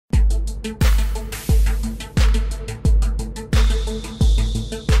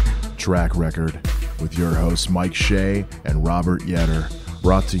Track Record with your hosts Mike Shea and Robert Yetter,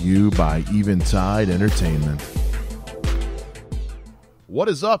 brought to you by Eventide Entertainment. What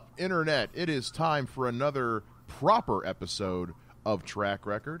is up, Internet? It is time for another proper episode of Track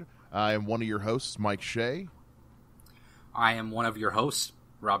Record. I am one of your hosts, Mike Shea. I am one of your hosts,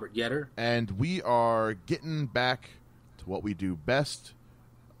 Robert Yetter. And we are getting back to what we do best,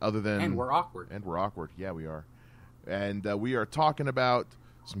 other than... And we're awkward. Yeah, we are. And we are talking about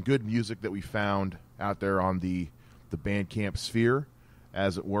some good music that we found out there on the Bandcamp sphere,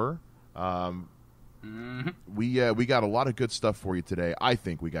 as it were. We got a lot of good stuff for you today. I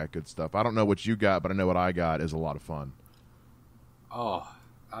think we got good stuff. I don't know what you got, but I know what I got is a lot of fun. Oh,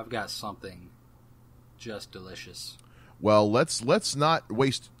 I've got something just delicious. Well, let's not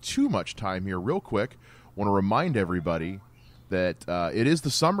waste too much time here. Real quick, want to remind everybody that it is the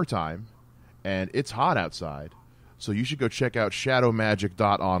summertime and it's hot outside. So you should go check out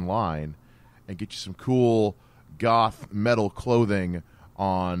shadowmagic.online and get you some cool goth metal clothing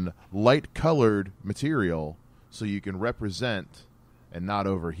on light-colored material so you can represent and not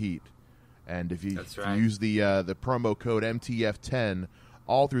overheat. And if you use the promo code MTF10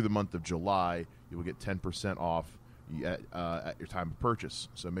 all through the month of July, you will get 10% off at your time of purchase.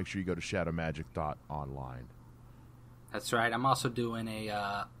 So make sure you go to shadowmagic.online. That's right. I'm also doing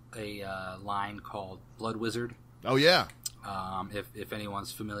a line called Blood Wizard. Oh, yeah. If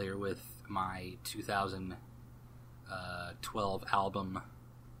anyone's familiar with my 2012 album,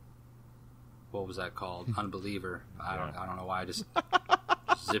 what was that called? Unbeliever. I don't know why I just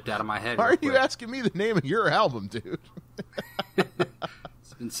zipped out of my head. Why are you asking me the name of your album, dude?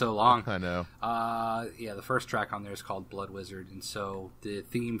 It's been so long. I know. Yeah, the first track on there is called Blood Wizard, and so the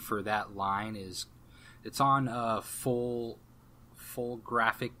theme for that line is it's on full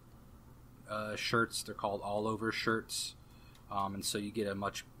graphic shirts. They're called all over shirts, and so you get a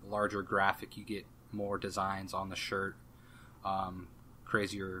much larger graphic. You get more designs on the shirt,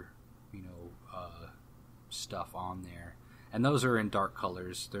 crazier, stuff on there. And those are in dark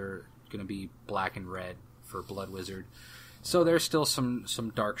colors. They're going to be black and red for Blood Wizard. So there's still some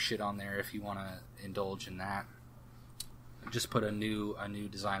dark shit on there if you want to indulge in that. I just put a new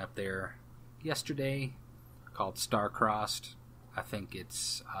design up there yesterday called Star-Crossed. I think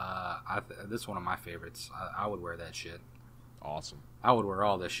it's this is one of my favorites. I would wear that shit. Awesome. I would wear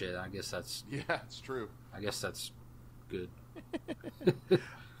all this shit. I guess that's... Yeah, it's true. I guess that's good.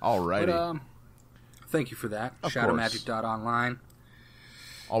 Alrighty. But, thank you for that. Shadowmagic.online.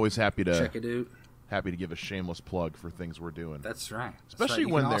 Always happy to... Check it out. Happy to give a shameless plug for things we're doing. That's right. Especially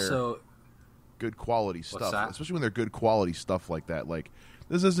when they're good quality stuff. Especially when they're good quality stuff like that. Like,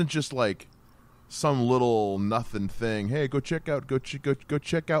 this isn't just like some little nothing thing. Hey, go check out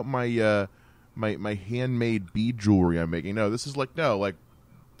my my handmade bead jewelry I'm making. No, this is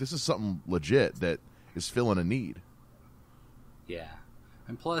this is something legit that is filling a need. Yeah.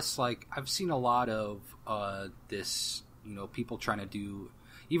 And plus, like, I've seen a lot of this, people trying to do,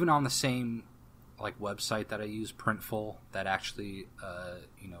 even on the same like website that I use, Printful, that actually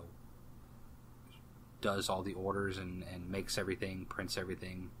does all the orders and makes everything, prints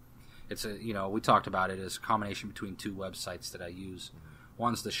everything. It's we talked about it as a combination between two websites that I use.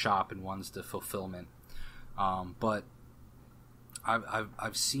 One's the shop and one's the fulfillment. But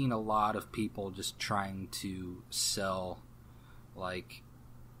I've seen a lot of people just trying to sell like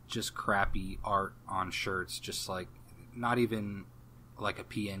just crappy art on shirts, just like not even like a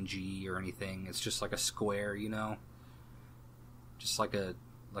PNG or anything. It's just like a square, just like a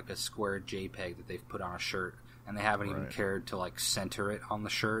square JPEG that they've put on a shirt, and they haven't even cared to like center it on the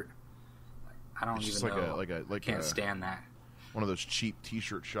shirt. I don't even know. I can't stand that. One of those cheap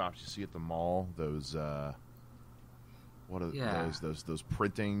T-shirt shops you see at the mall. Those those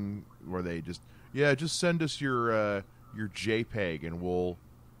printing where they just send us your JPEG and we'll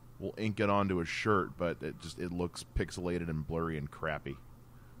ink it onto a shirt, but it looks pixelated and blurry and crappy.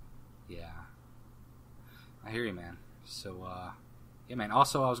 Yeah, I hear you, man. So yeah, man.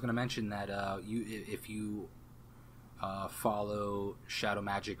 Also, I was going to mention that if you follow Shadow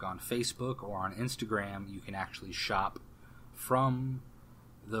Magic on Facebook or on Instagram, you can actually shop from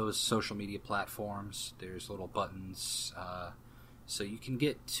those social media platforms. There's little buttons, so you can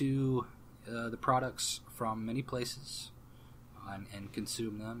get to the products from many places and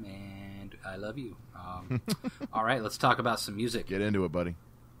consume them, and I love you. All right, let's talk about some music. Get into it, buddy.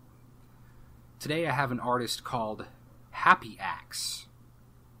 Today I have an artist called Happy Axe.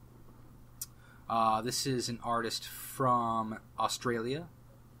 This is an artist from Australia,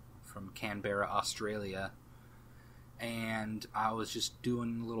 from Canberra, Australia, and I was just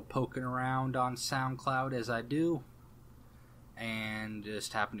doing a little poking around on SoundCloud as I do, and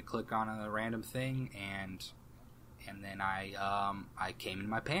just happened to click on a random thing, and then I came in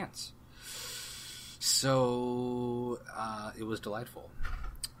my pants. So it was delightful.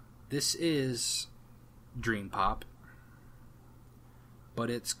 This is Dream Pop, but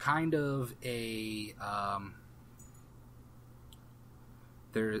it's kind of a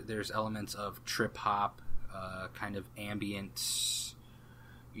there's elements of trip hop, kind of ambient,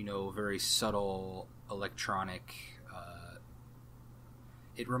 very subtle electronic.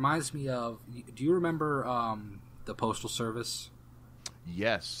 It reminds me of. Do you remember the Postal Service?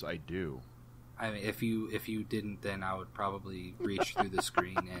 Yes, I do. I mean, if you didn't, then I would probably reach through the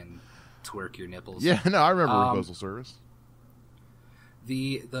screen and twerk your nipples. Yeah, no, I remember Postal Service.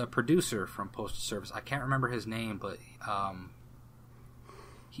 The producer from Postal Service, I can't remember his name, but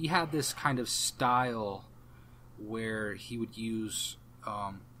he had this kind of style where he would use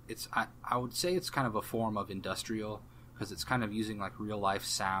I would say it's kind of a form of industrial, because it's kind of using like real life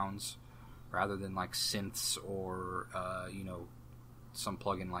sounds rather than like synths or some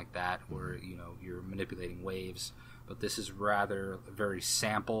plugin like that where you're manipulating waves. But this is rather very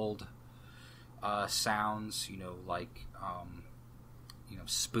sampled sounds, like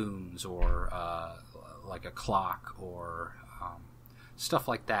spoons or like a clock or stuff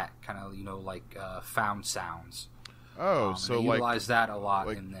like that, kind of like found sounds. Oh, so they utilize that a lot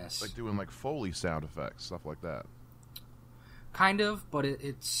like, in this, like doing like Foley sound effects, stuff like that. Kind of, but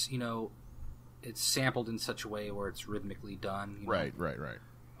it's it's sampled in such a way where it's rhythmically done. Right.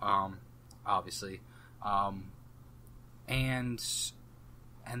 Obviously, and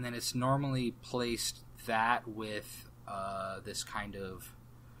then it's normally placed that with this kind of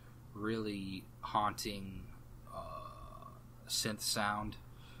really haunting synth sound.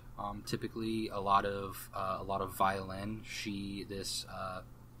 Typically, a lot of violin. This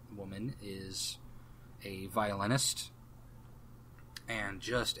woman is a violinist and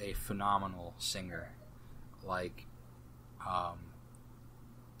just a phenomenal singer. Like,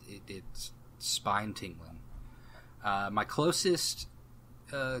 it's spine tingling. My closest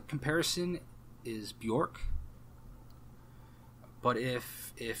comparison is Bjork, but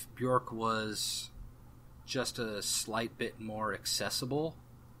if Bjork was just a slight bit more accessible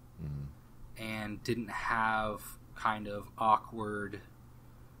and didn't have kind of awkward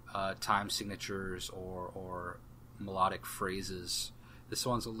time signatures or melodic phrases, this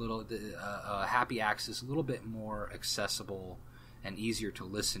one's a little Happy Axe is a little bit more accessible and easier to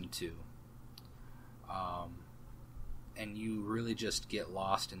listen to, and you really just get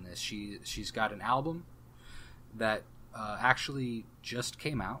lost in this. She's got an album that actually just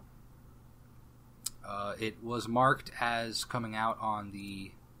came out. It was marked as coming out on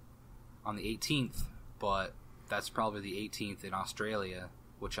the 18th, but that's probably the 18th in Australia,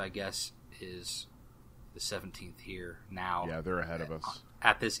 which I guess is the 17th here now. Yeah, they're ahead of us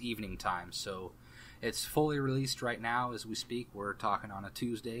at this evening time. So it's fully released right now as we speak. We're talking on a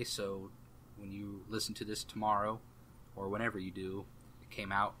Tuesday, so when you listen to this tomorrow or whenever you do, it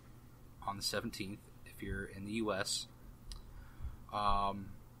came out on the 17th if you're in the US.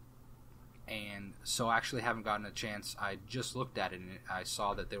 And so I actually haven't gotten a chance. I just looked at it and I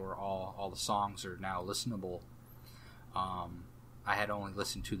saw that they were all the songs are now listenable. I had only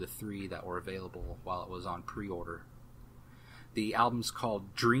listened to the 3 that were available while it was on pre-order. The album's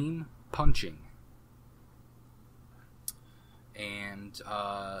called Dream Punching, and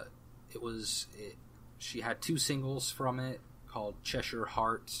she had 2 singles from it called Cheshire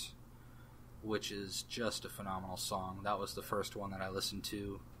Heart, which is just a phenomenal song. That was the first one that I listened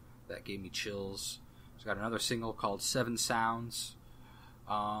to. That gave me chills. She's got another single called 7 Sounds,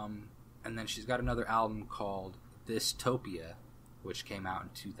 and then she's got another album called Thistopia, which came out in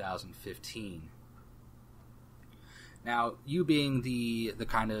 2015. Now, you being the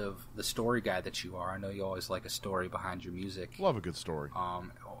kind of the story guy that you are, I know you always like a story behind your music. Love a good story.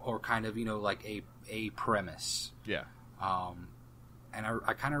 Or kind of, like a premise. Yeah. And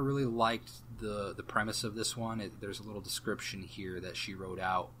I kind of really liked the premise of this one. There's a little description here that she wrote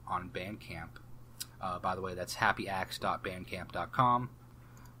out on Bandcamp. By the way, that's happyaxe.bandcamp.com.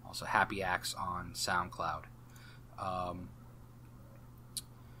 Also Happy Axe on SoundCloud.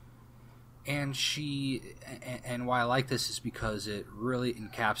 And why I like this is because it really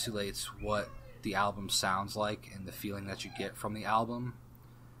encapsulates what the album sounds like and the feeling that you get from the album.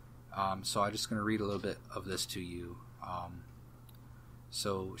 So I'm just going to read a little bit of this to you.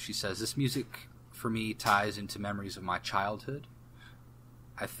 So she says, "This music for me ties into memories of my childhood.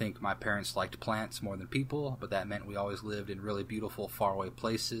 I think my parents liked plants more than people, but that meant we always lived in really beautiful faraway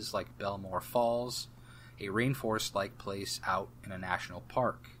places like Belmore Falls, a rainforest-like place out in a national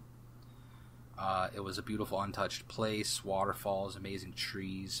park. It was a beautiful, untouched place, waterfalls, amazing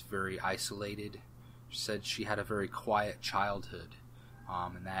trees, very isolated. She said she had a very quiet childhood,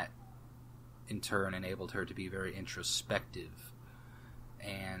 and that in turn enabled her to be very introspective.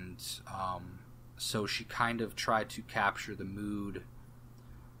 And so she kind of tried to capture the mood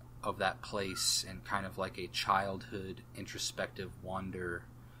of that place and kind of like a childhood introspective wonder.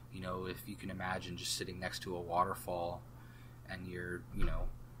 You know, if you can imagine just sitting next to a waterfall and you're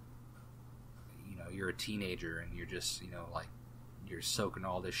a teenager and you're just, like you're soaking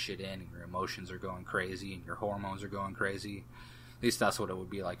all this shit in and your emotions are going crazy and your hormones are going crazy. At least that's what it would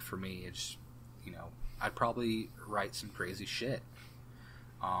be like for me. It's, I'd probably write some crazy shit.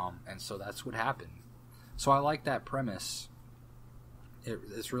 And so that's what happened. So I like that premise.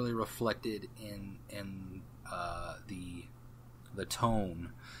 It's really reflected in the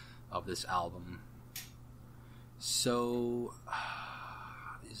tone of this album. So,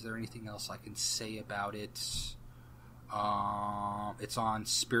 is there anything else I can say about it? It's on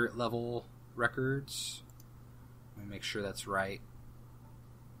Spirit Level Records. Let me make sure that's right.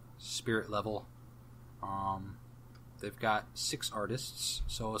 Spirit Level. They've got 6 artists,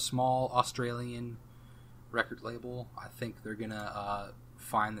 so a small Australian record label. I think they're gonna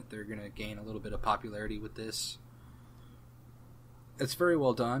find that they're gonna gain a little bit of popularity with this. It's very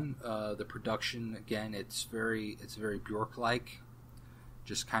well done. The production, again, it's very Bjork-like.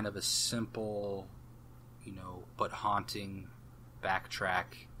 Just kind of a simple, but haunting backtrack,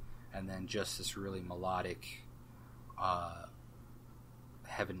 and then just this really melodic,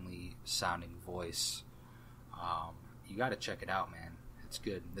 heavenly sounding voice. You got to check it out, man. It's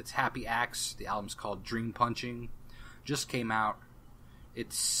good. It's Happy Axe. The album's called Dream Punching. Just came out.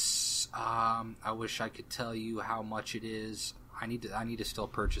 It's I wish I could tell you how much it is. I need to still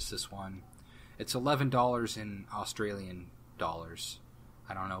purchase this one. It's $11 in Australian dollars.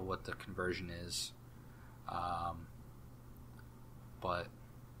 I don't know what the conversion is. But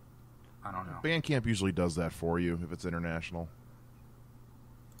I don't know. Bandcamp usually does that for you if it's international.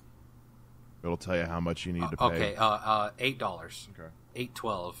 It'll tell you how much you need to pay. Okay, $8. Okay.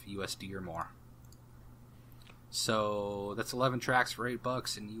 $8.12 USD or more. So that's 11 tracks for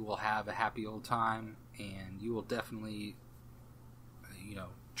 $8, and you will have a happy old time, and you will definitely,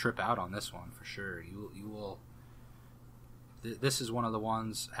 trip out on this one for sure. You will. This is one of the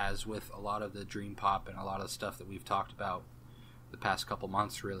ones, as with a lot of the dream pop and a lot of the stuff that we've talked about the past couple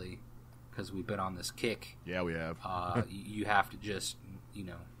months, really, because we've been on this kick. Yeah, we have. You have to just,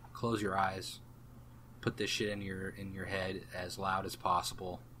 close your eyes, put this shit in your head as loud as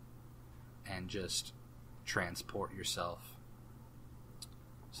possible, and just transport yourself.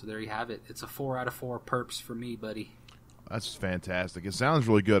 So there you have it. It's a 4 out of 4 perps for me, buddy. That's fantastic. It sounds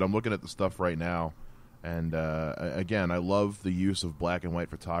really good. I'm looking at the stuff right now, and again, I love the use of black and white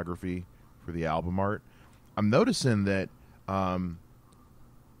photography for the album art. I'm noticing that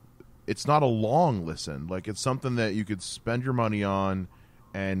it's not a long listen. Like, it's something that you could spend your money on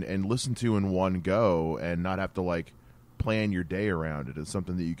and listen to in one go and not have to, like, plan your day around it. It's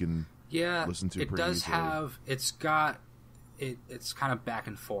something that you can listen to pretty easily. It's kind of back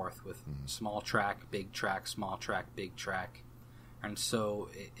and forth with small track, big track, small track, big track. And so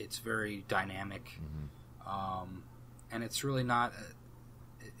it's very dynamic. And it's really not,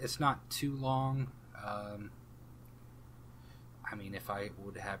 it's not too long. I mean, if I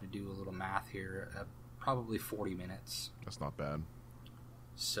would have to do a little math here, probably 40 minutes. That's not bad.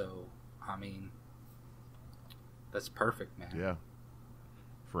 So, I mean, that's perfect, man. Yeah.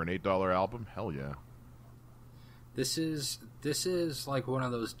 For an $8 album, hell yeah. This is like one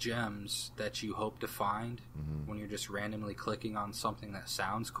of those gems that you hope to find when you're just randomly clicking on something that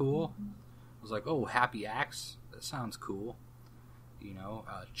sounds cool. I was like, oh, Happy Axe, that sounds cool.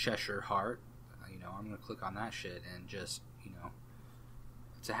 Cheshire Heart, I'm going to click on that shit and just,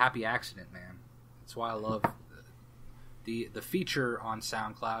 it's a happy accident, man. That's why I love the feature on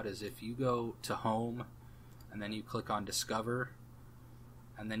SoundCloud is if you go to Home and then you click on Discover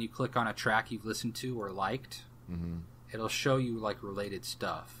and then you click on a track you've listened to or liked, it'll show you like related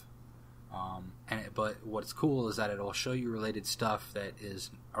stuff. But what's cool is that it'll show you related stuff that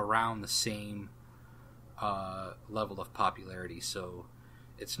is around the same level of popularity. So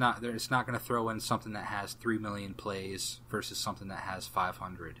it's not going to throw in something that has 3 million plays versus something that has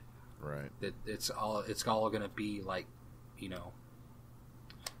 500. Right. It's all going to be like,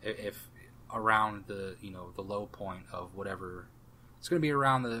 if around the the low point of whatever, it's going to be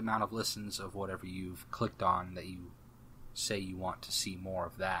around the amount of listens of whatever you've clicked on that you say you want to see more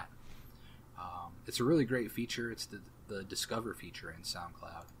of that. It's a really great feature. It's the Discover feature in SoundCloud.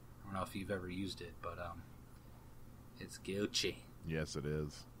 I don't know if you've ever used it, but It's Gucci. Yes, it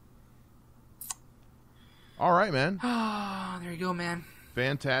is. All right, man. Ah, there you go, man.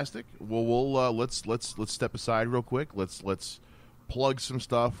 Fantastic. Well, let's step aside real quick. Let's plug some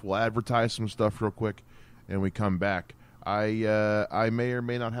stuff. We'll advertise some stuff real quick, and we come back. I may or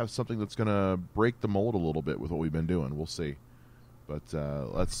may not have something that's going to break the mold a little bit with what we've been doing. We'll see. But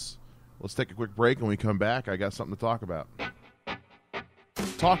let's take a quick break, and when we come back, I got something to talk about.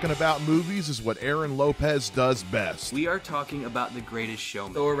 Talking about movies is what Aaron Lopez does best. We are talking about The Greatest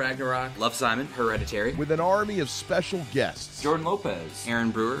Showman, Thor Ragnarok, Love, Simon, Hereditary, With an army of special guests. Jordan Lopez,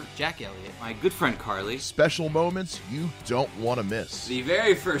 Aaron Brewer, Jack Elliott, my good friend Carly. Special moments you don't want to miss. The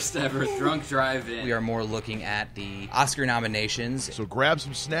very first ever Drunk Drive-In. We are more looking at the Oscar nominations. So grab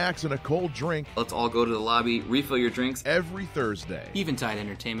some snacks and a cold drink. Let's all go to the lobby, refill your drinks. Every Thursday. Eventide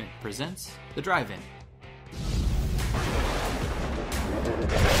Entertainment presents The Drive-In.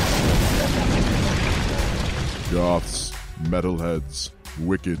 Goths, metalheads,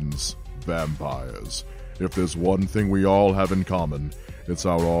 Wiccans, vampires. If there's one thing we all have in common, it's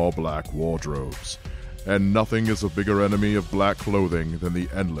our all-black wardrobes. And nothing is a bigger enemy of black clothing than the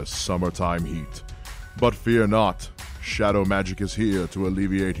endless summertime heat. But fear not, Shadow Magic is here to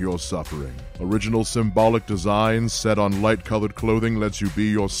alleviate your suffering. Original symbolic designs set on light-colored clothing lets you be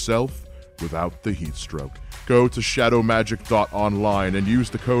yourself without the heat stroke. Go to shadowmagic.online and use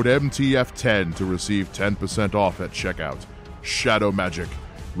the code MTF10 to receive 10% off at checkout. Shadow Magic.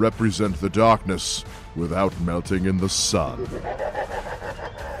 Represent the darkness without melting in the sun.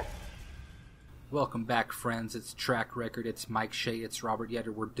 Welcome back, friends. It's Track Record. It's Mike Shea. It's Robert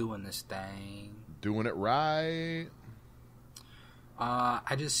Yetter. We're doing this thing. Doing it right.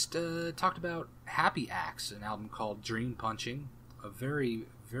 I just talked about Happy Axe, an album called Dream Punching. A very,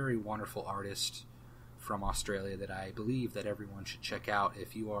 very wonderful artist from Australia that I believe that everyone should check out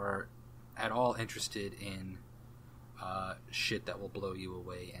if you are at all interested in shit that will blow you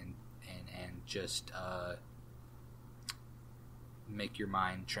away and just make your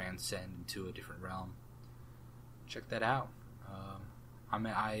mind transcend into a different realm. Check that out.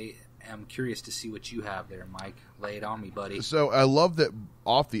 I am curious to see what you have there, Mike. Lay it on me, buddy. So I love that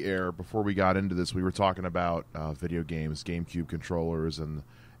off the air, before we got into this, we were talking about video games, GameCube controllers, and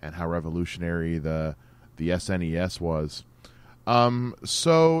how revolutionary the SNES was.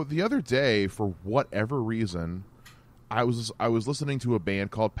 So the other day, for whatever reason, I was listening to a band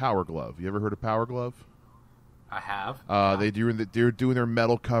called Power Glove. You ever heard of Power Glove? I have. They're doing their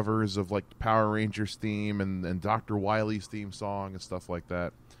metal covers of like Power Rangers theme and Dr. Wily's theme song and stuff like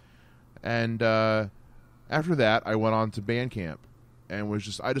that. And after that, I went on to Bandcamp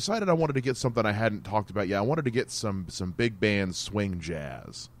and I decided I wanted to get something I hadn't talked about yet. I wanted to get some big band swing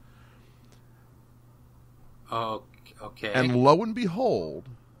jazz. Oh, okay. And lo and behold,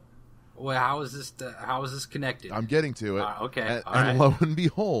 well, how is this connected? I'm getting to it. Okay. And lo and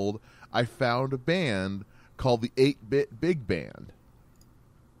behold, I found a band called the 8-Bit Big Band.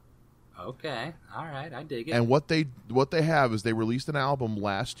 Okay, all right, I dig it. And what they have is they released an album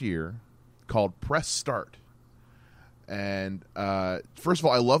last year called Press Start. And first of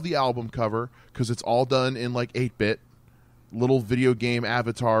all, I love the album cover because it's all done in like 8-bit, little video game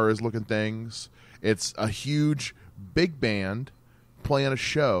avatars looking things. It's a huge big band playing a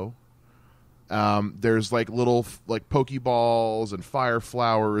show. There's like little like Pokeballs and Fire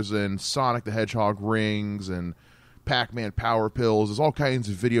Flowers and Sonic the Hedgehog rings and Pac-Man Power Pills. There's all kinds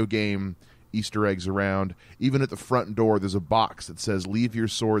of video game Easter eggs around. Even at the front door, there's a box that says "Leave your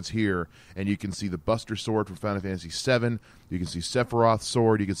swords here," and you can see the Buster Sword from Final Fantasy VII. You can see Sephiroth's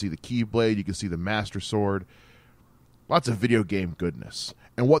sword. You can see the Keyblade. You can see the Master Sword. Lots of video game goodness.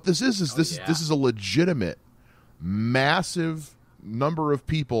 And what this is this is a legitimate, massive number of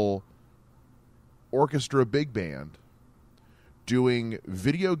people, orchestra big band, doing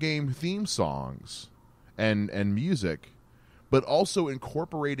video game theme songs and music, but also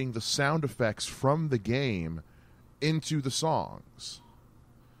incorporating the sound effects from the game into the songs.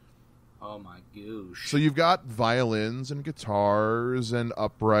 Oh my gosh. So you've got violins and guitars and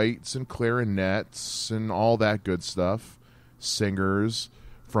uprights and clarinets and all that good stuff. Singers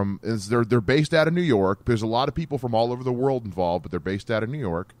they're based out of New York. There's a lot of people from all over the world involved, but they're based out of New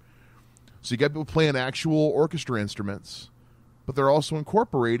York. So you got people playing actual orchestra instruments, but they're also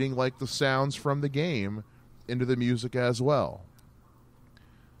incorporating like the sounds from the game into the music as well.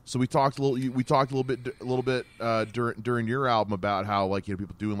 So we talked a little bit during your album about how like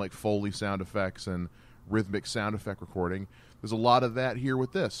people doing like Foley sound effects and rhythmic sound effect recording. There's a lot of that here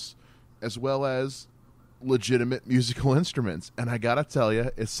with this, as well as legitimate musical instruments. And I gotta tell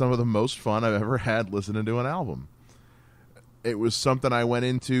you, it's some of the most fun I've ever had listening to an album. It was something I went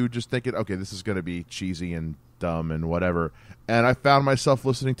into just thinking, okay, this is going to be cheesy and dumb and whatever. And I found myself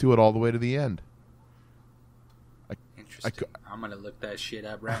listening to it all the way to the end. Interesting. I'm going to look that shit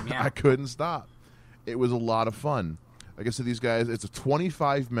up right now. I couldn't stop. It was a lot of fun. Like I said, these guys, it's a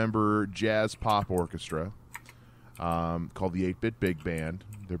 25-member jazz pop orchestra called the 8-Bit Big Band.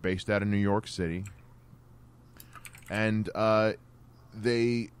 They're based out of New York City. And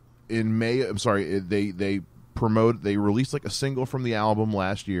they released like a single from the album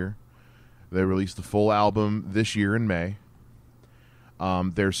last year. They released the full album this year in May.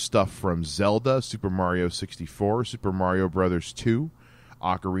 There's stuff from Zelda, Super Mario 64, Super Mario Brothers 2,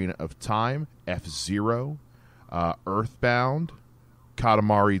 Ocarina of Time, F-Zero, Earthbound,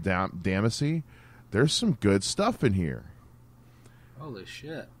 Katamari Damacy. There's some good stuff in here. Holy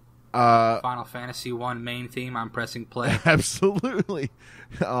shit. Final Fantasy 1 main theme, I'm pressing play. Absolutely.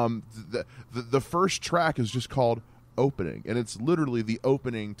 The first track is just called Opening, and it's literally the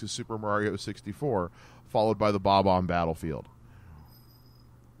opening to Super Mario 64, followed by the Bob-omb Battlefield.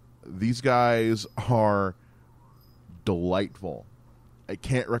 These guys are delightful. I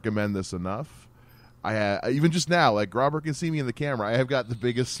can't recommend this enough. Even just now, like Robert can see me in the camera, I have got the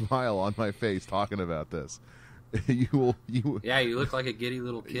biggest smile on my face talking about this. You look like a giddy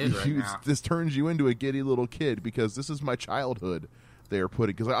little kid right now. This turns you into a giddy little kid because this is my childhood. They are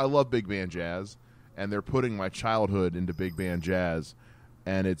putting, because I love big band jazz, and they're putting my childhood into big band jazz,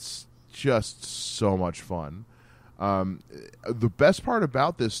 and it's just so much fun. The best part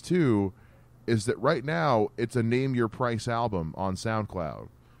about this too is that right now it's a name your price album on SoundCloud.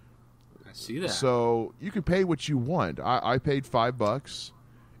 I see that. So you can pay what you want. I paid $5.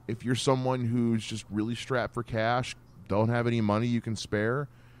 If you're someone who's just really strapped for cash, don't have any money you can spare,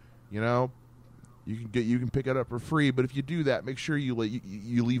 you can pick it up for free. But if you do that, make sure you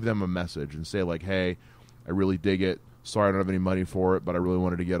leave them a message and say like, "Hey, I really dig it. Sorry I don't have any money for it, but I really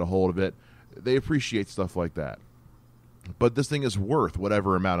wanted to get a hold of it." They appreciate stuff like that. But this thing is worth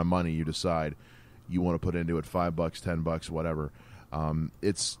whatever amount of money you decide you want to put into it, $5, $10, whatever.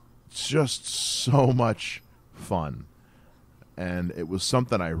 It's just so much fun. And it was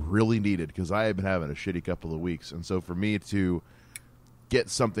something I really needed because I had been having a shitty couple of weeks. And so for me to get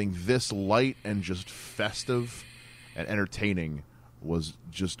something this light and just festive and entertaining was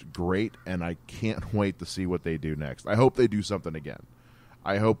just great. And I can't wait to see what they do next. I hope they do something again.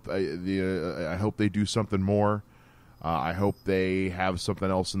 I hope they do something more. I hope they have something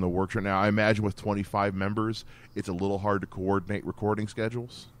else in the works right now. I imagine with 25 members, it's a little hard to coordinate recording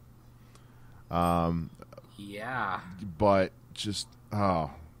schedules. Yeah. But just,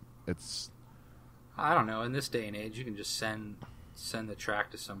 it's... I don't know. In this day and age, you can just send the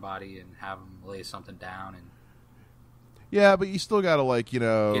track to somebody and have them lay something down and... Yeah, but you still got to, get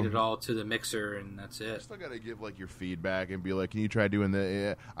it all to the mixer, and that's it. You still got to give, your feedback and be like, can you try doing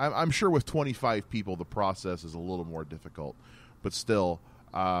the... I'm sure with 25 people, the process is a little more difficult. But still,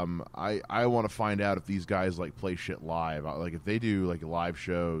 I want to find out if these guys, play shit live. If they do, live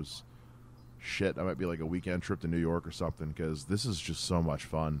shows, shit, I might be, a weekend trip to New York or something, because this is just so much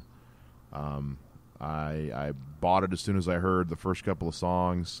fun. I bought it as soon as I heard the first couple of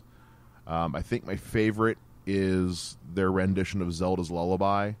songs. I think my favorite is their rendition of Zelda's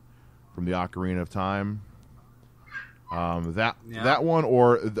Lullaby from the Ocarina of Time. That one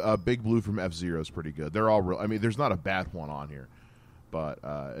or Big Blue from F-Zero is pretty good. They're all real. I mean, there's not a bad one on here, but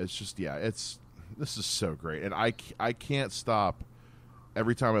it's just this is so great, and I can't stop.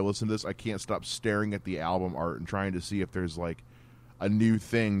 Every time I listen to this, I can't stop staring at the album art and trying to see if there's a new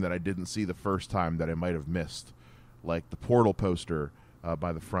thing that I didn't see the first time that I might have missed, like the Portal poster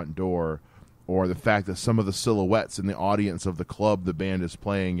by the front door. Or the fact that some of the silhouettes in the audience of the club the band is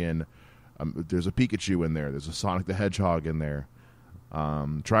playing in, there's a Pikachu in there, there's a Sonic the Hedgehog in there.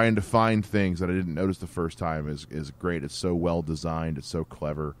 Trying to find things that I didn't notice the first time is great. It's so well designed, it's so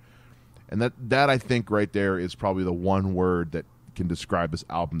clever. And that I think right there is probably the one word that can describe this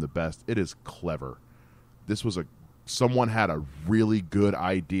album the best. It is clever. Someone had a really good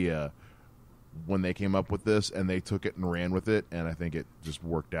idea when they came up with this, and they took it and ran with it, and I think it just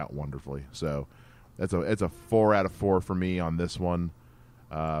worked out wonderfully. So it's a 4 out of 4 for me on this one.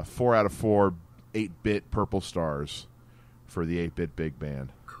 4 out of 4 8-bit purple stars for the 8-bit big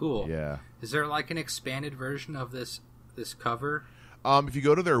band. Cool. Yeah. Is there an expanded version of this cover? If you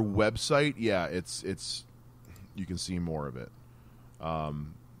go to their website, yeah, it's you can see more of it.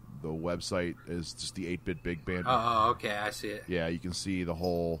 The website is just the 8-bit big band. Oh, okay, I see it. Yeah, you can see the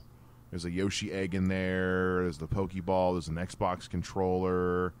whole. There's a Yoshi egg in there. There's the Pokeball. There's an Xbox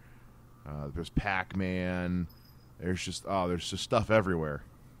controller. There's Pac-Man. There's just stuff everywhere.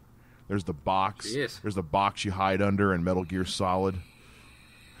 There's the box. Yes. There's the box you hide under in Metal Gear Solid,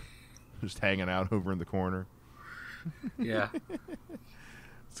 just hanging out over in the corner. Yeah.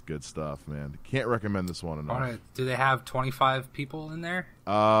 It's good stuff, man. Can't recommend this one enough. Do they have 25 people in there?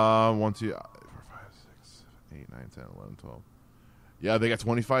 1, 2, 4, 5, 6, 8, 9, 10, 11, 12. Yeah, they got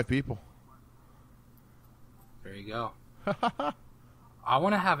 25 people. There you go. I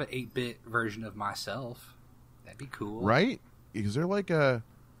want to have an 8-bit version of myself. That'd be cool. Right? Is there like a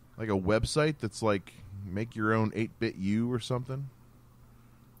website that's like make your own 8-bit you or something?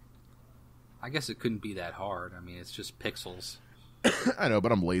 I guess it couldn't be that hard. I mean, it's just pixels. I know,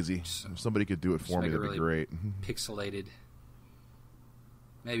 but I'm lazy. If somebody could do it for me, that'd be great. Pixelated.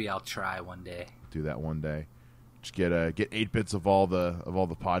 Maybe I'll try one day. Do that one day. Just get 8 bits of all the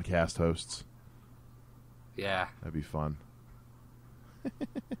podcast hosts. Yeah, that'd be fun.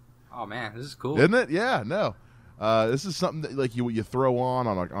 Oh man, this is cool, isn't it? Yeah, no. This is something that like you throw on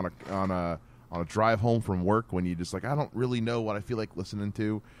a drive home from work when you just like I don't really know what I feel like listening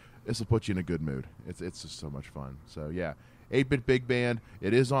to. This will put you in a good mood. It's just so much fun. So yeah, 8-Bit Big Band.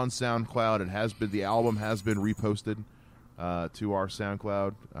 It is on SoundCloud. It has been the album has been reposted to our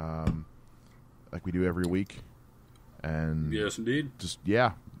SoundCloud like we do every week. And yes, indeed. Just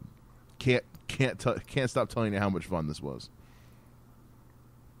can't stop telling you how much fun this was.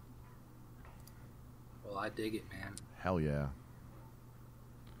 Well, I dig it, man. Hell yeah.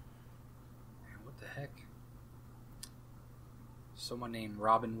 Man, what the heck? Someone named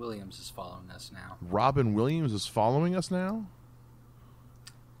Robin Williams is following us now. Robin Williams is following us now?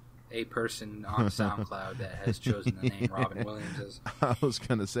 A person on SoundCloud that has chosen the name Robin Williams is. I was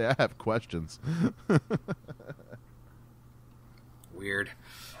going to say, I have questions. Weird.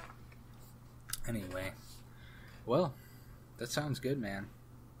 Anyway. Well, that sounds good, man.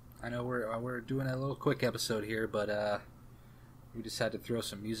 I know we're doing a little quick episode here, but we just had to throw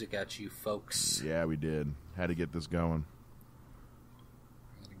some music at you folks. Yeah, we did. Had to get this going.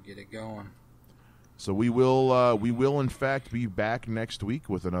 Get it going. So we will in fact be back next week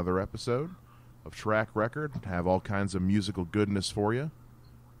with another episode of Track Record. Have all kinds of musical goodness for you.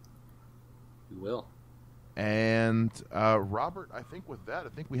 We will. And Robert, I think with that, I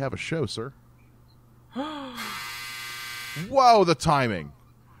think we have a show, sir. Whoa, the timing.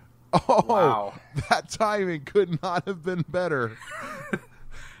 Oh, wow. That timing could not have been better.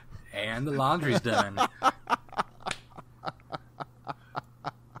 And the laundry's done.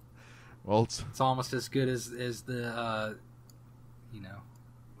 Well, it's almost as good as the,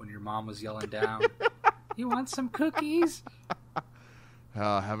 when your mom was yelling down, "You want some cookies?"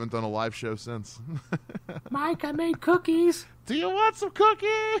 Haven't done a live show since. Mike, I made cookies. Do you want some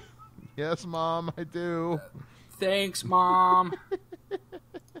cookie? Yes, Mom, I do. Thanks, Mom.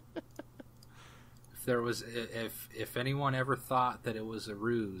 If anyone ever thought that it was a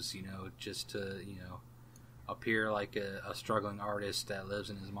ruse, just to, appear like a struggling artist that lives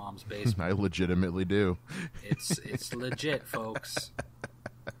in his mom's basement. I legitimately do. It's legit, folks.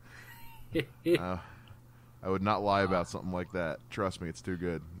 I would not lie about something like that. Trust me, it's too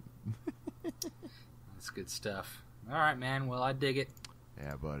good. That's good stuff. All right, man. Well, I dig it.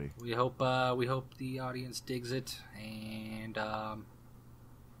 Yeah, buddy. We hope the audience digs it, and go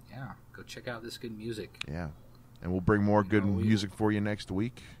check out this good music. Yeah, and we'll bring more good music for you next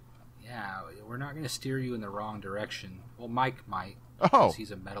week. Yeah, we're not going to steer you in the wrong direction. Well, Mike might, Oh. because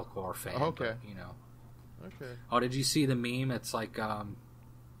he's a metalcore fan. Oh, okay. But, Okay. Oh, did you see the meme? It's like, I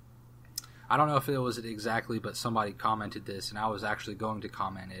don't know if it was it exactly, but somebody commented this, and I was actually going to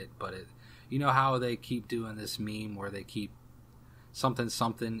comment it, but you know how they keep doing this meme where they keep something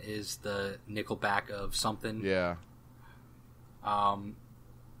is the Nickelback of something? Yeah.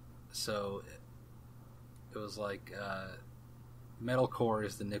 So it was like, metalcore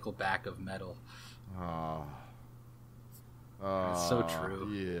is the Nickelback of metal. Oh. It's so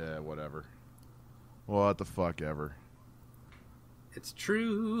true. Yeah, whatever. What the fuck ever. It's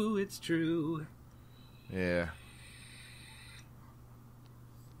true. It's true. Yeah.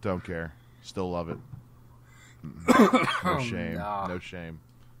 Don't care. Still love it. No shame. No shame.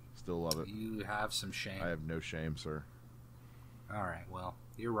 Still love it. You have some shame. I have no shame, sir. All right, well,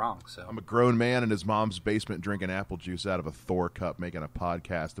 you're wrong, so. I'm a grown man in his mom's basement drinking apple juice out of a Thor cup making a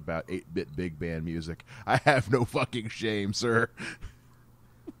podcast about 8-bit big band music. I have no fucking shame, sir.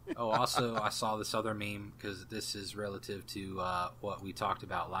 Oh, also, I saw this other meme, because this is relative to what we talked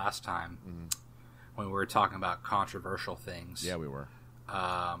about last time when we were talking about controversial things. Yeah, we were.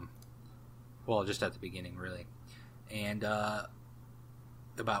 Well, just at the beginning, really. And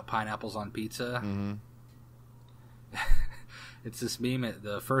about pineapples on pizza. Mm-hmm. It's this meme.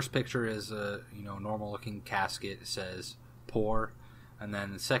 The first picture is a normal-looking casket. It says poor. And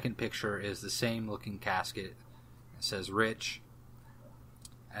then the second picture is the same-looking casket. It says rich.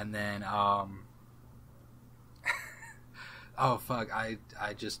 And then Oh fuck! I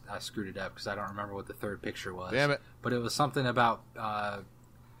screwed it up because I don't remember what the third picture was. Damn it! But it was something about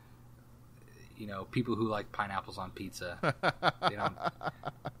people who like pineapples on pizza.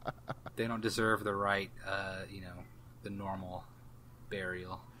 they don't deserve the right the normal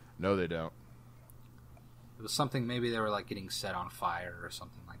burial. No, they don't. It was something, maybe they were like getting set on fire or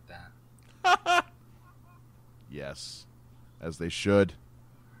something like that. Yes, as they should,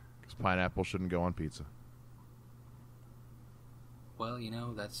 because pineapple shouldn't go on pizza. Well,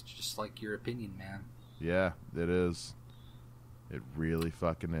 that's just like your opinion, man. Yeah, it is. It really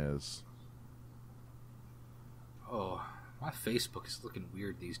fucking is. Oh, my Facebook is looking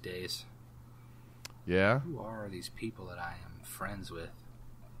weird these days. Yeah? Who are these people that I am friends with?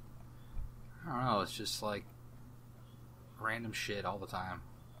 I don't know, it's just like random shit all the time.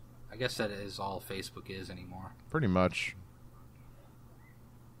 I guess that is all Facebook is anymore. Pretty much.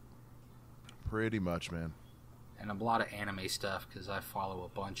 Pretty much, man. And a lot of anime stuff, because I follow a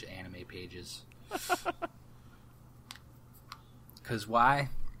bunch of anime pages. Because why?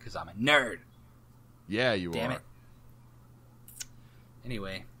 Because I'm a nerd. Yeah, you Damn are. it.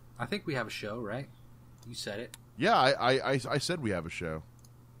 Anyway, I think we have a show, right? You said it. Yeah, I said we have a show.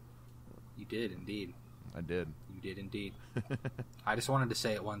 You did, indeed. I did. You did, indeed. I just wanted to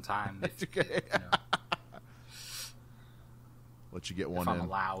say it one time. It's okay. Let you get one if I'm in.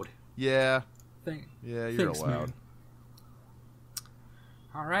 allowed. Yeah. You're allowed. Man.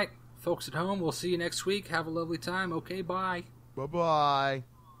 All right, folks at home, we'll see you next week. Have a lovely time. Okay, bye. Bye-bye.